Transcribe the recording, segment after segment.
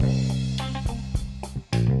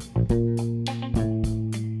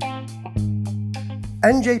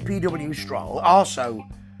NJPW Strong are so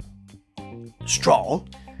strong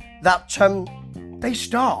that they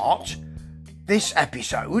start this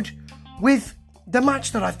episode with the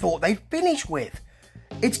match that I thought they'd finish with.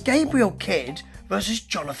 It's Gabriel Kidd versus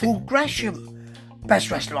Jonathan Gresham. Best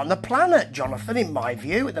wrestler on the planet, Jonathan, in my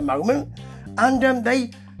view, at the moment. And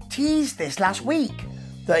they teased this last week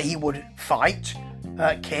that he would fight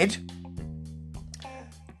Kidd.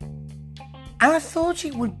 And I thought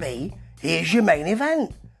it would be, here's your main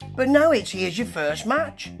event. But no, it's here's your first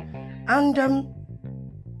match. And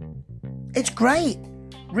it's great.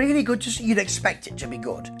 Really good to see. You'd expect it to be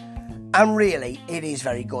good. And really, it is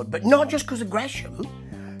very good. But not just because of Gresham,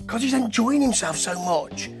 because he's enjoying himself so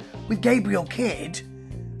much with Gabriel Kidd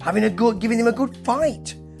giving him a good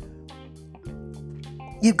fight.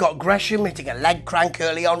 You've got Gresham hitting a leg crank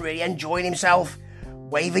early on, really enjoying himself,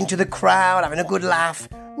 waving to the crowd, having a good laugh,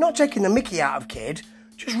 not taking the mickey out of Kidd,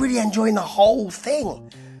 just really enjoying the whole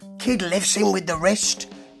thing. Kidd lifts him with the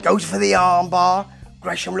wrist, goes for the armbar.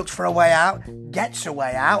 Gresham looks for a way out, gets a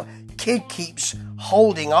way out. Kidd keeps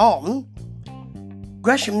holding on.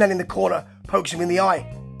 Gresham then in the corner pokes him in the eye.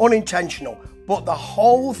 Unintentional. But the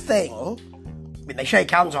whole thing, I mean, they shake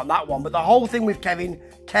hands on that one, but the whole thing with Kevin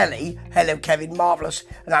Kelly, hello Kevin, marvellous,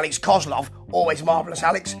 and Alex Kozlov, always marvellous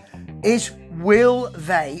Alex, is will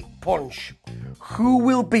they punch? Who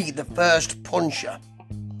will be the first puncher?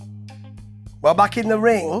 Well, back in the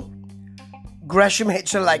ring, Gresham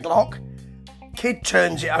hits a leg lock. Kidd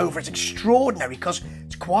turns it over. It's extraordinary because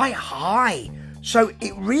it's quite high. So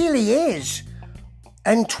it really is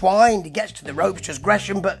entwined. He gets to the ropes, just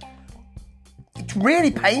Gresham, but it's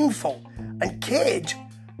really painful. And Kidd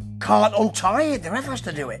can't untie it. The ref has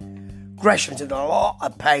to do it. Gresham's in a lot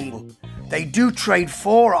of pain. They do trade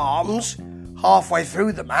forearms halfway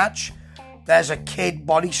through the match. There's a Kidd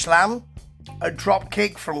body slam, a drop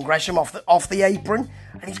kick from Gresham off the apron,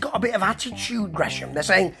 and he's got a bit of attitude, Gresham. They're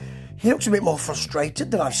saying he looks a bit more frustrated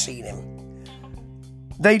than I've seen him.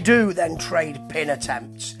 They do then trade pin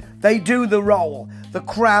attempts. They do the roll. The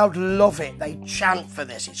crowd love it. They chant for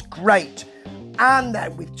this. It's great. And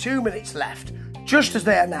then with 2 minutes left, just as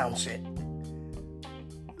they announce it,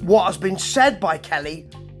 what has been said by Kelly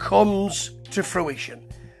comes to fruition.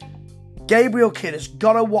 Gabriel Kidd has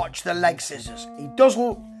got to watch the leg scissors. He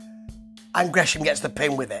doesn't, and Gresham gets the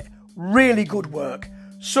pin with it. Really good work.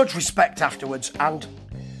 Such respect afterwards. And,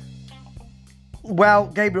 well,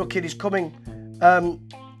 Gabriel Kidd is coming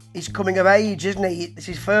of age, isn't he? It's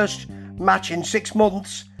his first match in 6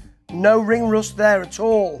 months. No ring rust there at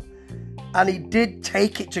all. And he did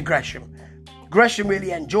take it to Gresham. Gresham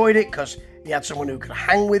really enjoyed it because he had someone who could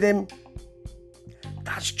hang with him.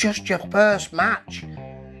 That's just your first match.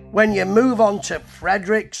 When you move on to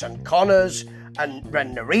Fredericks and Connors and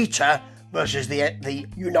Narita versus the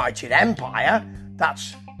United Empire,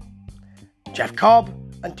 that's Jeff Cobb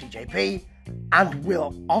and TJP and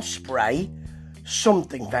Will Ospreay,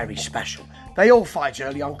 something very special. They all fight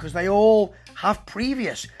early on because they all have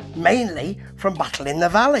previous, mainly from Battle in the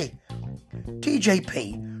Valley.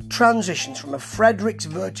 TJP transitions from a Fredericks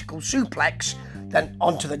vertical suplex, then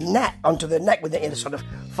onto the neck with it in a sort of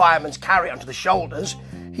fireman's carry onto the shoulders.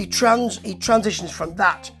 He transitions from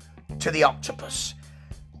that to the octopus.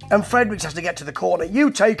 And Fredericks has to get to the corner. You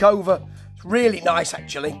take over. It's really nice,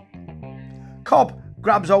 actually. Cobb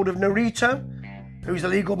grabs hold of Narita, who's the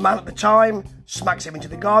legal man at the time, smacks him into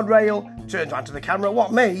the guardrail, turns around to the camera.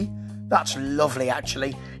 What, me? That's lovely,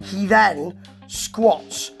 actually. He then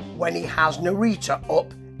squats when he has Narita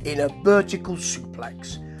up in a vertical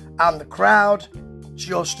suplex. And the crowd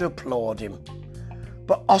just applaud him.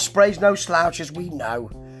 But Ospreay's no slouch, as we know.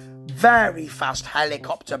 Very fast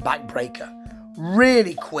helicopter backbreaker.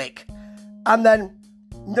 Really quick. And then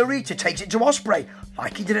Narita takes it to Ospreay,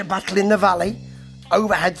 like he did at Battle in the Valley.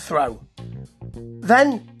 Overhead throw.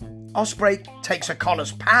 Then Ospreay takes a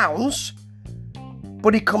Connors pounce,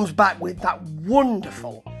 but he comes back with that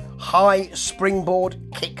wonderful high springboard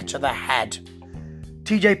kick to the head.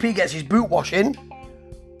 TJP gets his boot wash in,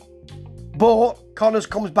 but Connors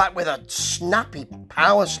comes back with a snappy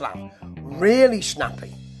power slam. Really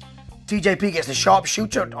snappy. TJP gets the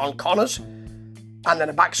sharpshooter on Connors, and then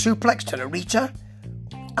a back suplex to Narita.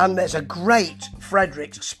 And there's a great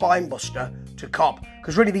Fredericks spinebuster to Cobb,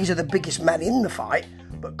 because really these are the biggest men in the fight,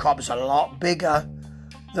 but Cobb's a lot bigger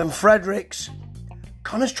than Fredericks.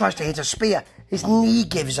 Connors tries to hit a spear. His knee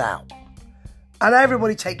gives out. And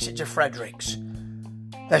everybody takes it to Fredericks.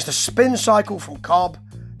 There's the spin cycle from Cobb.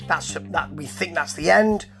 We think that's the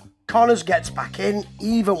end. Connors gets back in,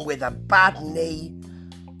 even with a bad knee,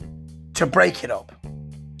 to break it up.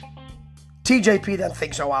 TJP then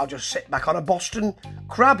thinks, I'll just sit back on a Boston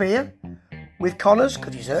crab here. with Connors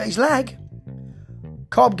because he's hurt his leg.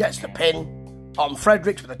 Cobb gets the pin on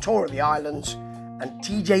Fredericks with a tour of the islands, and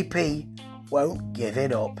TJP won't give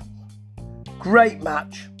it up. Great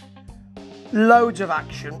match. Loads of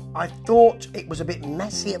action. I thought it was a bit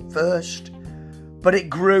messy at first, but it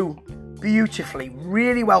grew beautifully,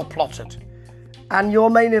 really well plotted. And your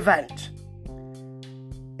main event,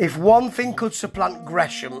 if one thing could supplant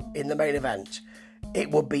Gresham in the main event,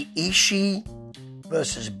 it would be Ishii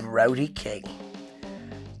versus Brody King.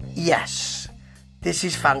 Yes, this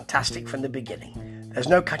is fantastic from the beginning. There's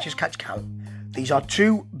no catch as catch can. These are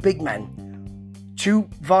two big men, two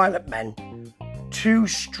violent men, two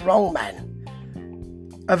strong men.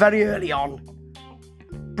 Very early on,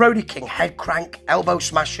 Brody King head crank, elbow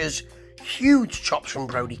smashers, huge chops from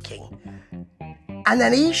Brody King. And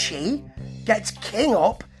then Ishii gets King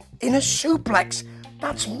up in a suplex.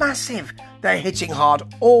 That's massive. They're hitting hard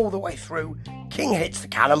all the way through. King hits the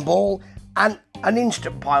cannonball and an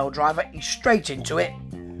instant pile driver. He's straight into it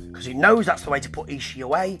because he knows that's the way to put Ishii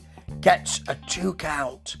away. Gets a 2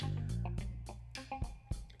 count.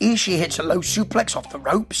 Ishii hits a low suplex off the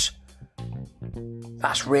ropes.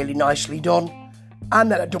 That's really nicely done.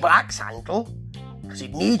 And then a double axe handle because he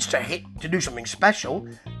needs to hit to do something special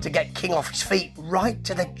to get King off his feet right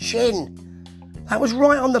to the chin. That was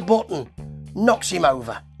right on the button. Knocks him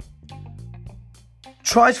over.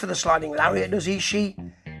 Tries for the sliding lariat, does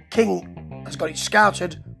Ishii. King has got it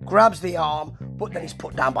scouted, grabs the arm, but then he's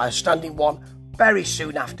put down by a standing one very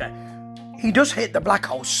soon after. He does hit the black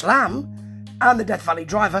hole slam, and the Death Valley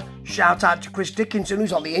driver, shout out to Chris Dickinson,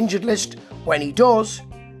 who's on the injured list, when he does,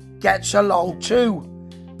 gets along too.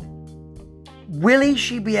 Will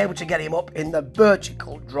Ishii be able to get him up in the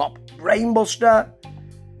vertical drop brainbuster?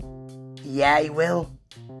 Yeah, he will.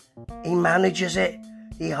 He manages it.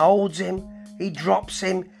 He holds him. He drops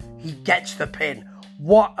him. He gets the pin.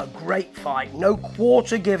 What a great fight. No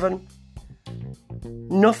quarter given.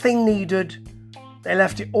 Nothing needed. They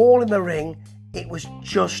left it all in the ring. It was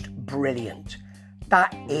just brilliant.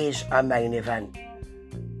 That is a main event.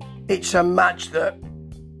 It's a match that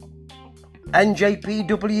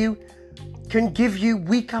NJPW can give you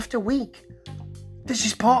week after week. This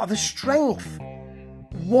is part of the strength.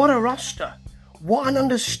 What a roster. What an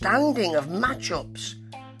understanding of matchups.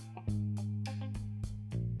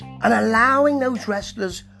 And allowing those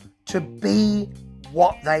wrestlers to be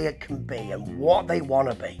what they can be and what they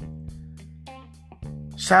want to be.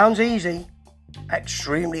 Sounds easy,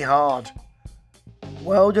 extremely hard.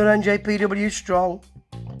 Well done, NJPW Strong.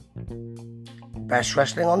 Best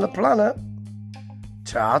wrestling on the planet.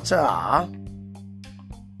 Ta-ta.